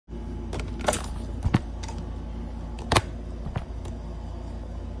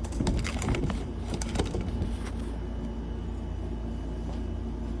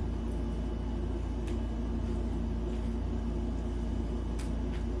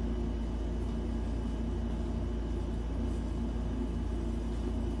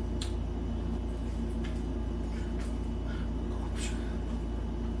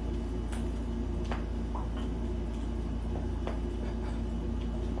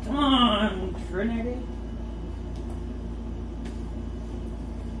Grenade?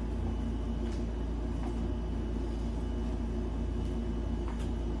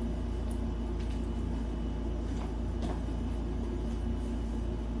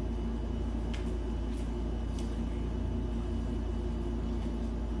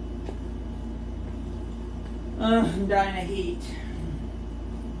 I'm dying of heat.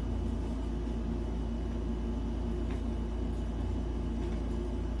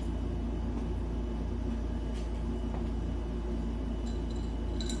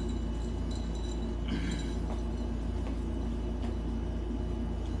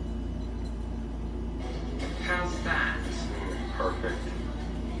 How's that? Perfect.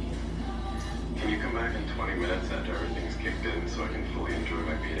 Can you come back in 20 minutes after everything's kicked in so I can fully enjoy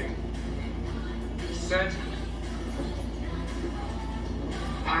my beating? Certainly.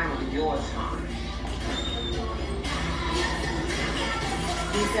 I'm on your time.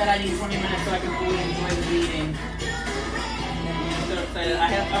 He said I need 20 minutes so I can fully enjoy the beating. I'm so excited.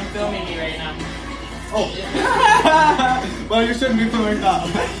 I'm filming you right now. Oh. Well, you shouldn't be filming that.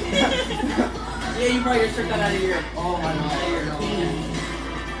 Yeah, you probably just took that out of your. Oh my God. Out of your penis.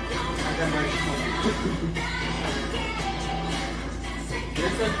 You're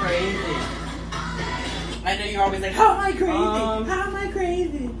so crazy. I know you're always like, how am I crazy? How am I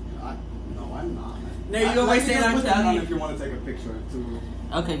crazy? No, I'm not. No, you always say that I'm telling you. If you want to take a picture too.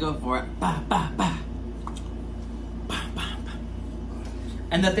 Okay, go for it. Bah, bah, bah. Bah, bah, bah.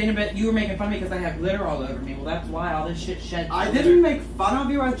 And the thing about you were making fun of me because I have glitter all over me. Well, that's why all this shit shed. I didn't make fun of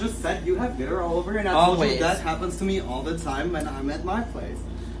you. I just said you have glitter all over, and I told you Always. that happens to me all the time when I'm at my place.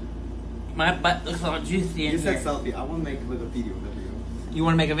 My butt looks all juicy in You here. said selfie. I want to make a little video with you. You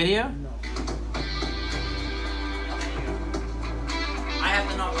want to make a video? No. I have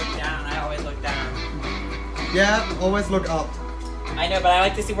to not look down. I always look down. Yeah, always look up. I know, but I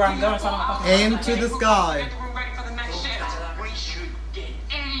like to see where I'm going. So I'm Aim to the sky. We're ready for the next shift. We should get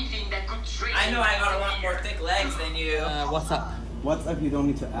anything that could trick. I know I got a lot more thick legs than you. What's up? WhatsApp, you don't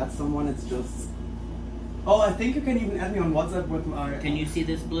need to add someone. It's just. Oh, I think you can even add me on WhatsApp with my. Can you see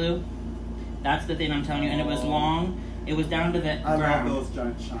this blue? That's the thing I'm telling you. And it was long. It was down to the I ground. love those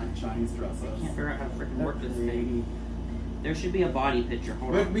giant Chinese dresses. I can't figure out how to freaking work this They're thing. There should be a body picture.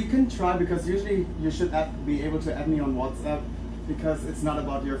 Hold But on. we can try because usually you should be able to add me on WhatsApp because it's not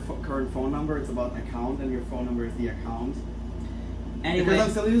about your current phone number, it's about account, and your phone number is the account. Anyway. Because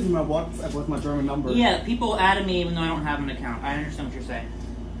I'm still using my WhatsApp with my German number. Yeah, people added me even though I don't have an account. I understand what you're saying.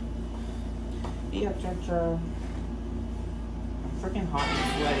 Yeah, cha-cha. I'm freaking hot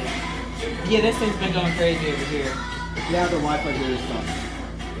and sweaty. Yeah, this thing's been going crazy over here. Yeah, the Wi-Fi here sucks.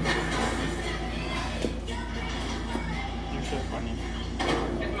 You're so funny.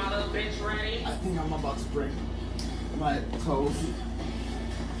 Is my little bitch ready? I think I'm about to break my toes.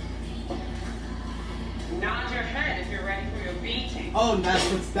 Nod your head if you're ready for your beating. Oh, that's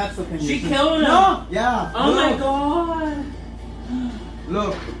the thing. She you should- killed him! No! Yeah! Oh my look. god!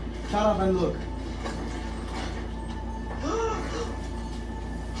 Look! Shut up and look.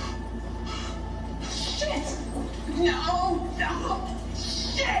 Shit! No! No!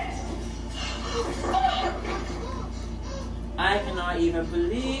 Shit! I cannot even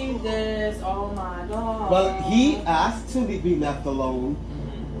believe this. Oh my god. Well, he asked to be left alone.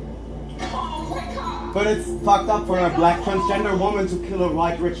 Oh, wake up! But it's fucked up for a black transgender woman to kill a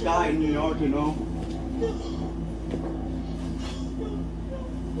white rich guy in New York, you know?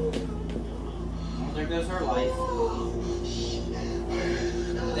 There goes her life.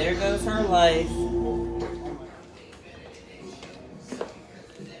 There goes her life.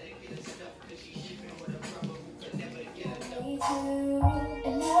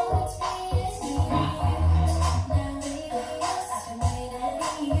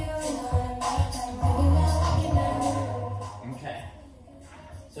 Okay.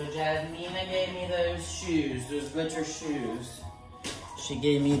 So Jasmina gave me those shoes, those glitter shoes. She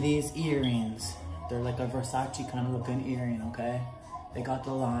gave me these earrings. They're like a Versace kind of looking earring, okay? They got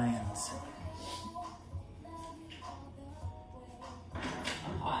the lions.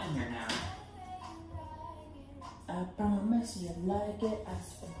 I'm hot in here now. I promise you like it, I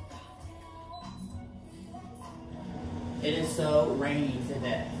swear. It is so rainy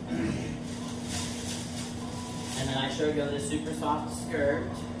today. And then I showed you this super soft skirt.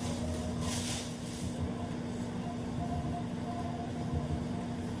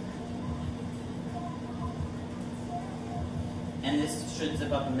 And this should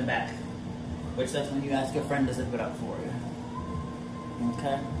zip up in the back. Which that's when you ask your friend to zip it up for you.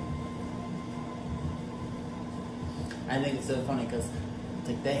 Okay? I think it's so funny because it's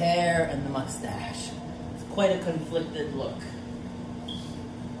like the hair and the mustache. It's quite a conflicted look.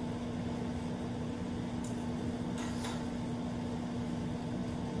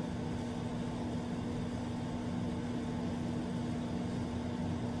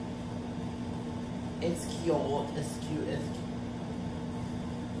 cute. It's cute. It's cute.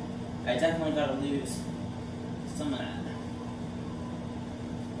 I definitely gotta lose some of that.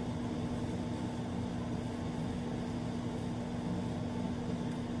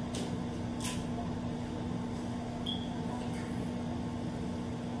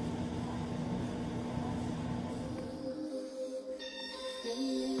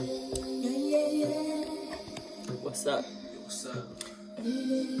 What's up? What's up?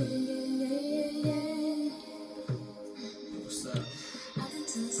 What's up?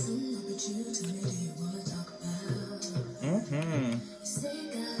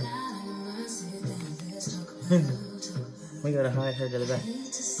 We gotta hide her to the back.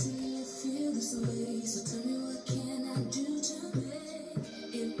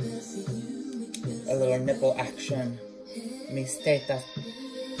 A little nipple action. Mis tetas.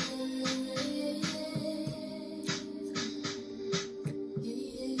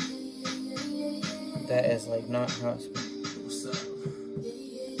 That is like not how it's. What's up?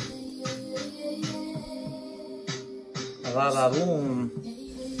 Va boom.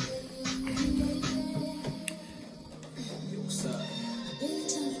 What's up?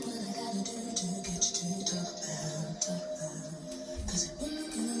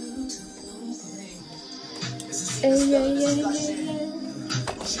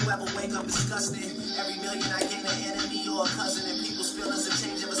 Won't you ever wake up disgusted? Every million I gain an enemy or a cousin, and people's feelings have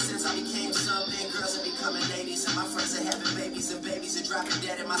changed ever since I became something. Girls are becoming ladies, and my friends are having babies, and babies are dropping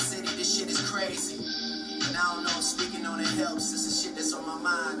dead in my city. This shit is crazy. And I don't know if speaking on it helps. This is shit that's on my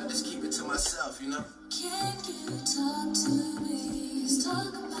mind. I just keep it to myself, you know? Can you talk to me? Just talk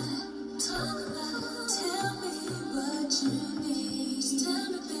about, tell me what you need. Just tell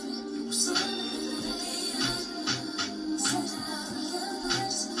me, baby. What's up?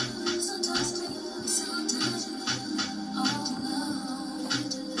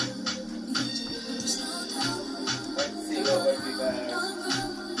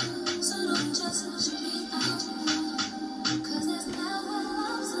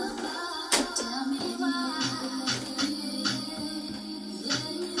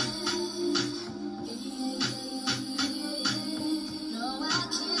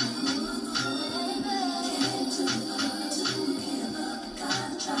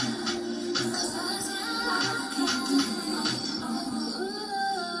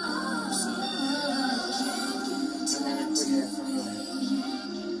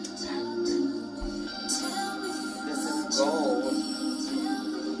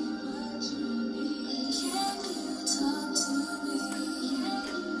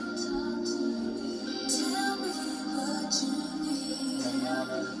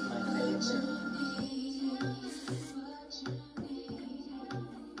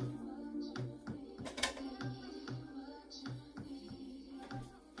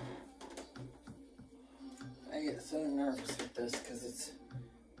 I get so nervous with this because it's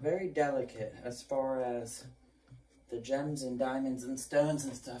very delicate as far as the gems and diamonds and stones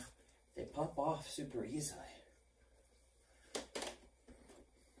and stuff. They pop off super easily.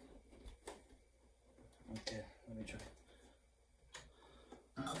 Okay, let me try.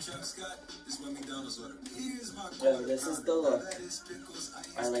 I'm Chuck Scott. This is my McDonald's order. Here's my Oh, this is the look.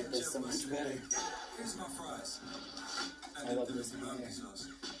 I like this so much better. Here's my fries. I love this hair.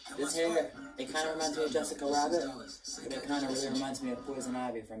 This hair, it kind of reminds me of Jessica Rabbit, but it kind of really reminds me of Poison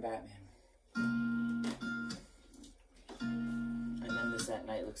Ivy from Batman. And then this at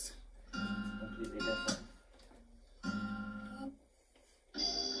night looks completely different.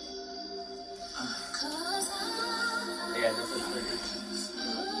 Yeah, this is pretty.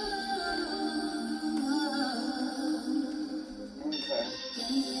 Okay.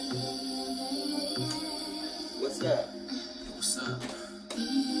 What's up? What's up?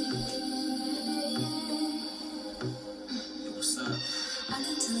 What's up? I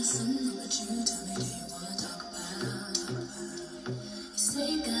can tell something, but you tell me, do you wanna talk about? You say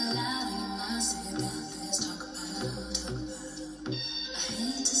you got a lot on your mind, say you got this, talk about. I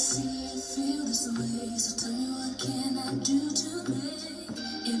hate to see you feel this way, so tell me what can I do to make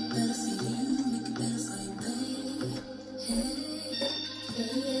it better for you, make it better for you, babe. Hey,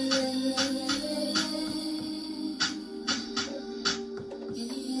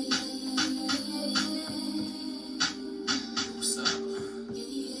 What's up?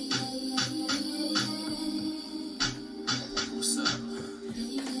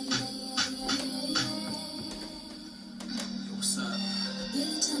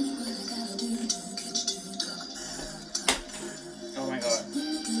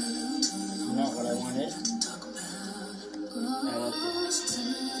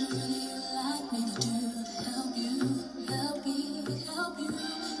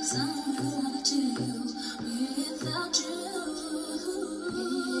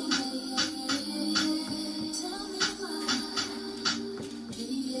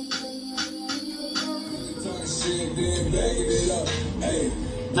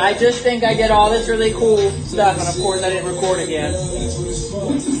 I just think I get all this really cool stuff, and of course I didn't record it yet.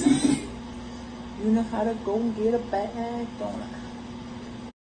 You know how to go and get a bag, don't I?